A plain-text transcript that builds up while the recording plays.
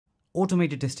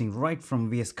automated testing right from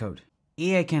VS Code.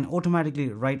 AI can automatically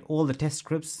write all the test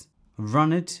scripts,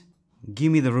 run it,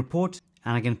 give me the report,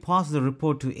 and I can pass the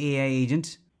report to AI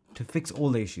agent to fix all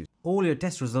the issues. All your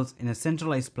test results in a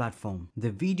centralized platform.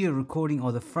 The video recording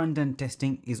or the front-end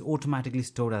testing is automatically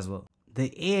stored as well.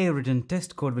 The AI written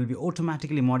test code will be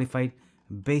automatically modified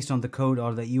based on the code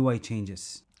or the UI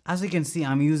changes. As you can see,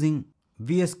 I'm using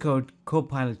VS Code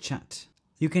Copilot chat.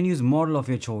 You can use model of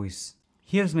your choice.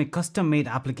 Here's my custom made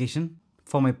application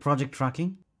for my project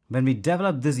tracking. When we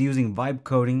develop this using vibe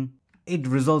coding, it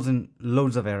results in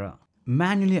loads of error.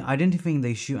 Manually identifying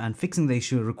the issue and fixing the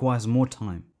issue requires more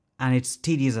time, and it's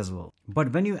tedious as well.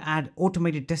 But when you add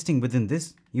automated testing within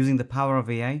this, using the power of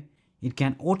AI, it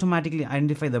can automatically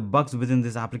identify the bugs within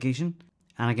this application,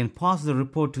 and I can pass the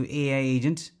report to AI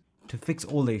agent to fix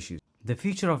all the issues. The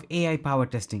future of AI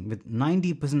powered testing with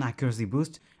 90% accuracy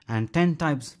boost and 10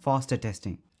 times faster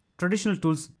testing. Traditional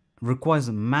tools requires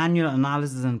manual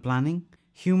analysis and planning,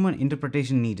 human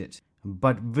interpretation needed.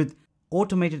 But with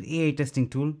automated AI testing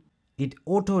tool, it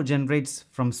auto-generates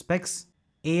from specs,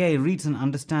 AI reads and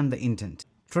understands the intent.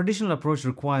 Traditional approach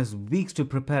requires weeks to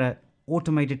prepare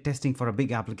automated testing for a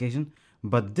big application,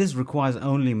 but this requires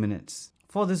only minutes.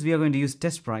 For this, we are going to use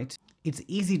TestSprite. It's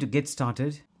easy to get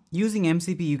started. Using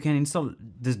MCP, you can install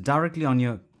this directly on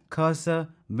your Cursor,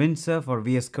 Windsurf or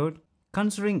VS Code.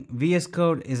 Considering VS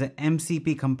Code is an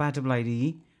MCP compatible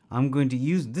IDE, I'm going to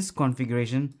use this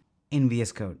configuration in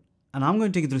VS Code. And I'm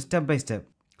going to take you through step by step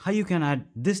how you can add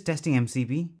this testing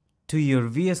MCP to your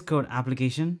VS Code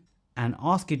application and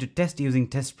ask it to test using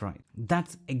TestSprite.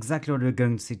 That's exactly what we're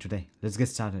going to see today. Let's get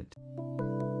started.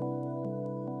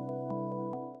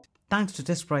 Thanks to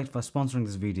TestSprite for sponsoring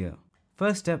this video.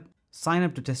 First step, sign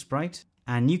up to TestSprite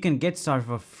and you can get started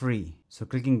for free. So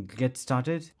clicking get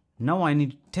started. Now I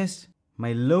need to test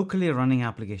my locally running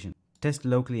application. Test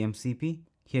locally MCP.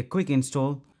 Here quick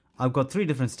install. I've got 3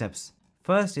 different steps.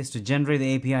 First is to generate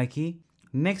the API key.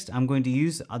 Next, I'm going to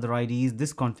use other IDEs,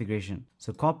 this configuration.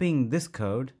 So copying this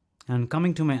code and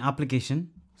coming to my application.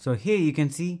 So here you can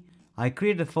see I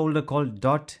created a folder called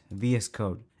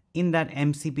 .vscode. In that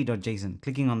mcp.json,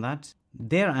 clicking on that,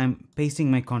 there I'm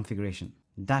pasting my configuration.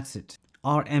 That's it.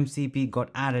 Our MCP got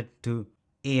added to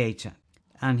AI chat.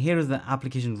 And here is the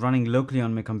application running locally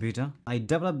on my computer. I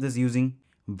developed this using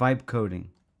vibe coding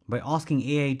by asking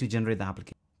AI to generate the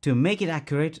application. To make it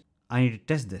accurate, I need to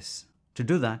test this. To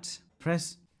do that,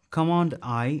 press Command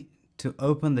I to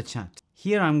open the chat.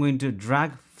 Here I'm going to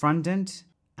drag Frontend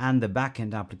and the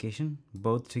Backend application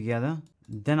both together.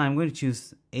 Then I'm going to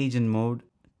choose agent mode,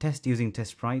 test using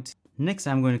TestSprite. Next,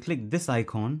 I'm going to click this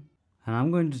icon and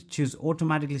I'm going to choose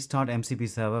automatically start MCP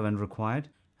server when required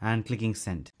and clicking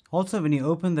send. Also, when you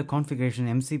open the configuration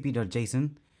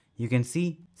mcp.json, you can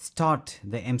see start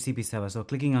the MCP server. So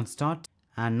clicking on start,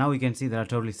 and now you can see there are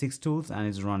totally 6 tools and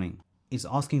it's running. It's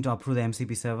asking to approve the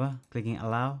MCP server, clicking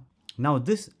allow. Now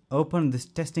this open this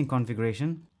testing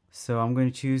configuration. So I'm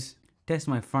going to choose test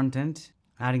my front end,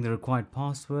 adding the required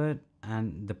password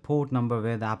and the port number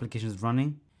where the application is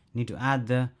running. Need to add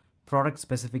the product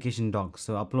specification doc.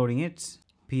 So uploading it,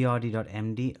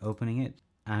 prd.md, opening it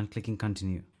and clicking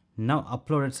continue. Now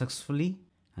uploaded successfully.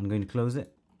 I'm going to close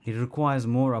it. It requires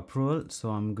more approval, so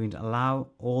I'm going to allow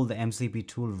all the MCP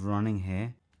tools running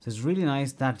here. So it's really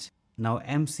nice that now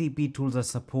MCP tools are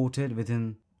supported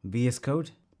within VS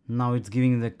Code. Now it's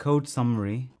giving the code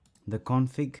summary, the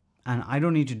config, and I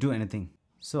don't need to do anything.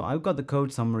 So I've got the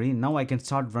code summary. Now I can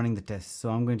start running the test. So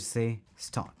I'm going to say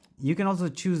start. You can also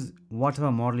choose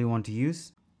whatever model you want to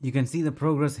use. You can see the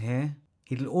progress here.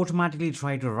 It'll automatically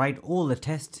try to write all the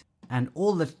tests, and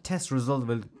all the test results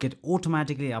will get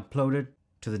automatically uploaded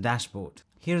to the dashboard.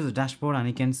 Here's the dashboard and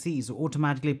you can see it's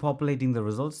automatically populating the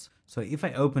results. So if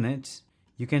I open it,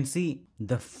 you can see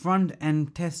the front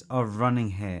end tests are running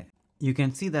here. You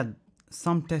can see that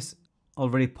some tests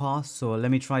already passed. So let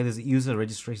me try this user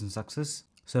registration success.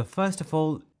 So first of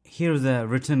all, here's the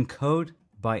written code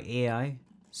by AI.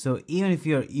 So even if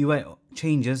your UI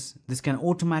changes, this can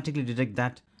automatically detect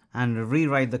that and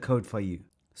rewrite the code for you.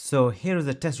 So here is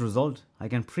the test result. I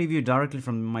can preview directly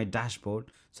from my dashboard.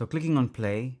 So clicking on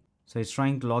play. So it's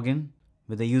trying to log in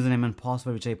with the username and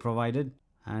password which I provided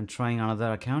and trying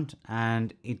another account,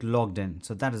 and it logged in.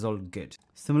 So that is all good.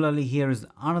 Similarly, here is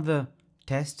another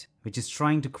test which is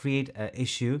trying to create an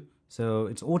issue. So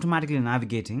it's automatically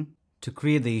navigating to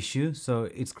create the issue. So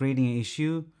it's creating an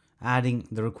issue, adding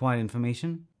the required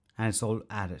information, and it's all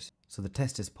added. So the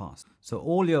test is passed. So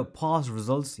all your past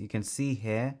results you can see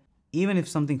here. Even if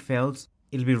something fails,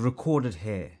 it'll be recorded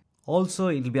here. Also,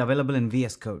 it'll be available in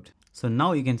VS Code. So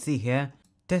now you can see here,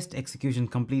 test execution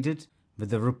completed with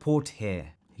the report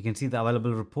here. You can see the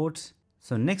available reports.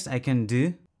 So next I can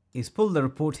do is pull the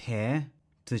report here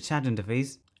to the chat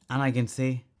interface, and I can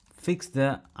say fix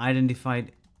the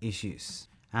identified issues.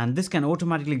 And this can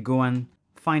automatically go and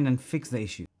find and fix the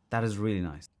issue. That is really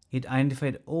nice. It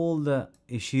identified all the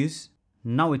issues.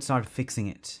 Now it started fixing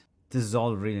it. This is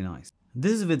all really nice.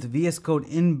 This is with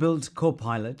VSCode inbuilt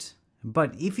Copilot.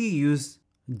 But if you use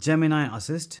Gemini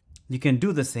Assist, you can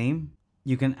do the same.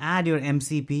 You can add your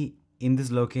MCP in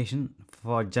this location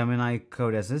for Gemini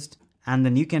Code Assist. And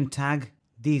then you can tag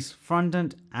these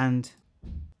frontend and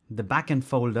the backend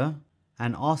folder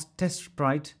and ask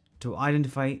TestSprite to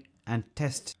identify and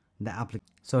test the application.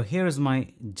 So here is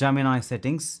my Gemini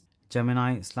settings,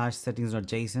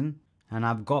 Gemini/settings.json, and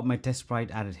I've got my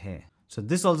TestSprite added here. So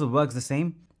this also works the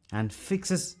same and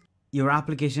fixes your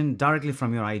application directly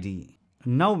from your IDE.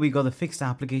 Now we got the fixed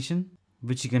application,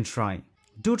 which you can try.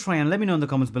 Do try and let me know in the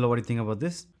comments below what you think about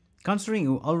this. Considering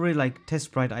you already like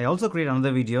TestSprite, I also create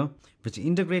another video which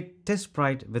integrate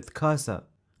TestSprite with Cursor.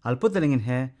 I'll put the link in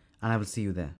here and I will see you there.